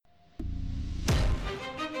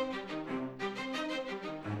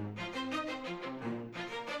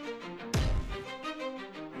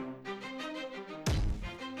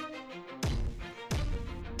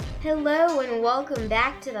Hello and welcome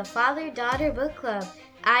back to the Father-Daughter Book Club.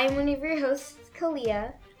 I am one of your hosts,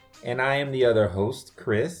 Kalia. And I am the other host,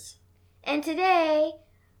 Chris. And today,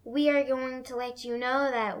 we are going to let you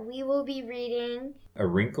know that we will be reading A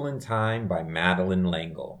Wrinkle in Time by Madeleine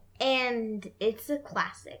L'Engle. And it's a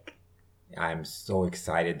classic. I'm so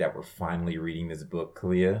excited that we're finally reading this book,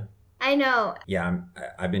 Kalia. I know. Yeah,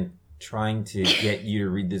 I've been trying to get you to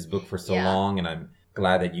read this book for so long, and I'm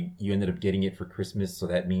glad that you ended up getting it for Christmas, so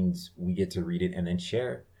that means we get to read it and then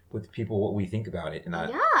share with people what we think about it. And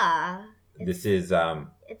this is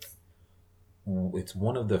it's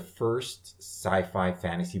one of the first sci-fi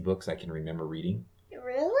fantasy books I can remember reading.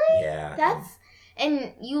 Really? Yeah.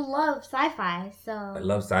 And you love sci-fi, so... I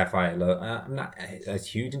love sci-fi. I'm not as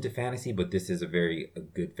huge into fantasy, but this is a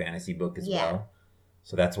good fantasy book as well.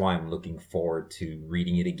 So that's why I'm looking forward to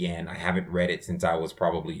reading it again. I haven't read it since I was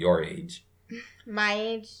probably your age. My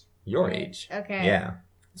age? Your age. Okay. Yeah.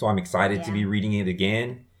 So I'm excited to be reading it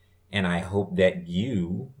again. And I hope that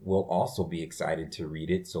you will also be excited to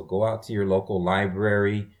read it. So go out to your local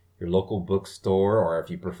library, your local bookstore, or if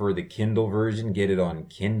you prefer the Kindle version, get it on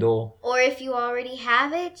Kindle. Or if you already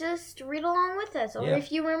have it, just read along with us. Or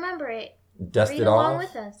if you remember it, dust read it along off.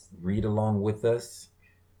 with us. Read along with us.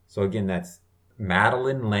 So again, that's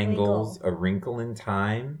Madeleine L'Engle's A Wrinkle in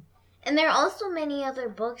Time. And there are also many other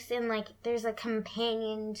books, and there's a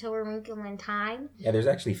companion to A Wrinkle in Time. Yeah, there's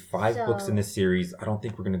actually 5 books in this series. I don't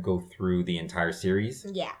think we're going to go through the entire series.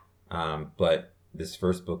 Yeah. But this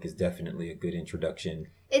first book is definitely a good introduction.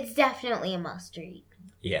 It's definitely a must-read.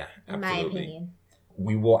 Yeah, absolutely. In my opinion.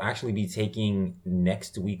 We will actually be taking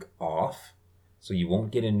next week off, so you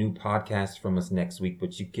won't get a new podcast from us next week,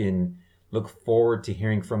 but you can look forward to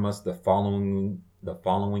hearing from us the following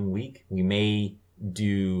week. We may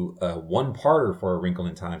do a one-parter for A Wrinkle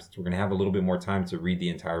in Time, since we're going to have a little bit more time to read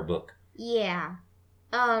the entire book. Yeah.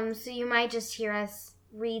 So you might just hear us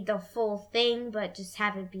read the full thing, but just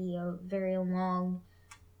have it be a very long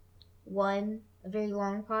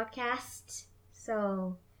podcast.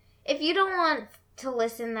 So if you don't want to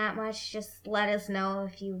listen that much, just let us know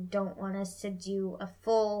if you don't want us to do a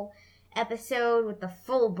full episode with the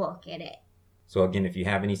full book in it. So again, if you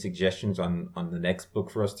have any suggestions on the next book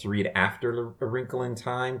for us to read after A Wrinkle in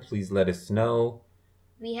Time, please let us know.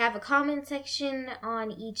 We have a comment section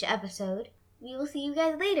on each episode. We will see you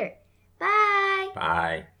guys later. Bye.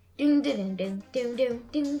 Bye. Doom doom doom doom doom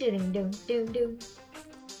doom doom doom doom doom.